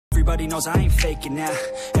Everybody knows I ain't faking now.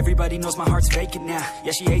 Everybody knows my heart's vacant now.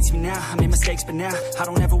 Yeah, she hates me now, I made mistakes, but now I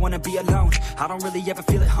don't ever wanna be alone. I don't really ever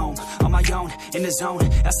feel at home. On my own, in the zone,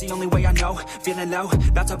 that's the only way I know. Feeling low,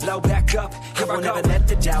 about to blow back up. Here I won't ever let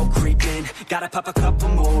the doubt creep in. Gotta pop a couple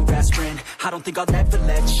more aspirin. I don't think I'll ever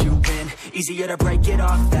let you in. Easier to break it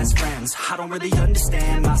off best friends. I don't really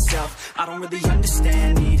understand myself. I don't really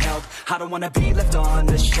understand, need help. I don't wanna be left on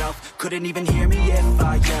the shelf. Couldn't even hear me if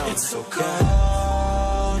I yelled. It's so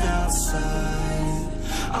cold outside,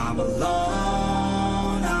 I'm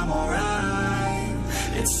alone, I'm alright.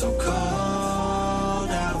 It's so cold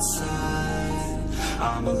outside,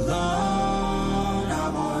 I'm alone,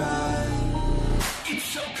 I'm alright. It's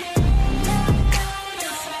so cold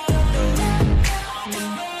outside, I'm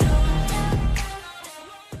alone.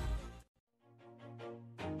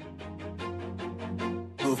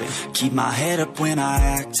 Moving, keep my head up when I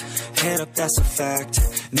act. Head up, that's a fact.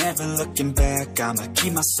 Never looking back, I'ma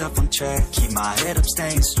keep myself on track. Keep my head up,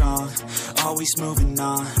 staying strong, always moving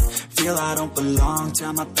on. Feel I don't belong,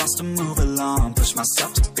 tell my thoughts to move along. Push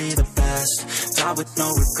myself to be the best, die with no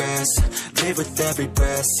regrets. Live with every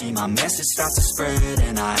breath, see my message start to spread.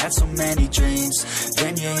 And I had so many dreams,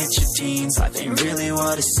 then you hit your teens. Life ain't really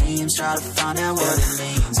what it seems, try to find out what it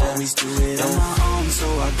means. Always do it on my own, so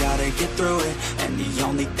I gotta get through it. And the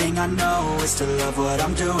only thing I know is to love what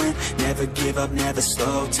I'm doing. Never give up, never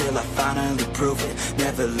slow, till I finally prove it.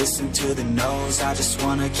 Never listen to the no's, I just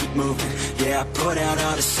wanna keep moving. Yeah, I put out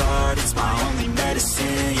all this art, it's my only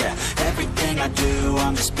medicine. Yeah, everything I do,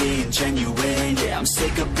 I'm just being genuine. Yeah, I'm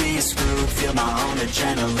sick of being screwed, feel my own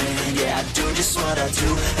adrenaline. Yeah, I do just what I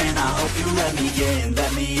do, and I hope you let me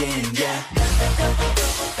in, yeah.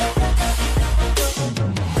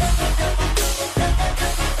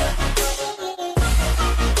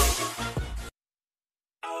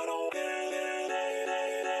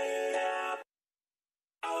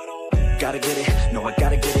 Gotta get it, no I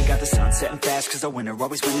gotta get it. Got the sun setting fast, cause the winner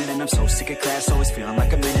always winning. And I'm so sick of class, always feeling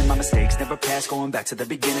like I'm in. My mistakes never pass, going back to the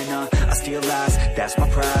beginning. I steal lies, that's my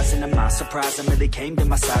prize. And I'm not surprised, I really came to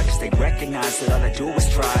my side, cause they recognize that all I do is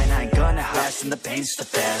try. And I ain't gonna hide, and the pain's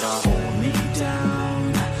just that. Hold me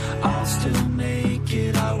down, I'll still make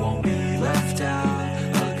it. I won't be left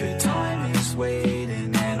out, a good time is waiting.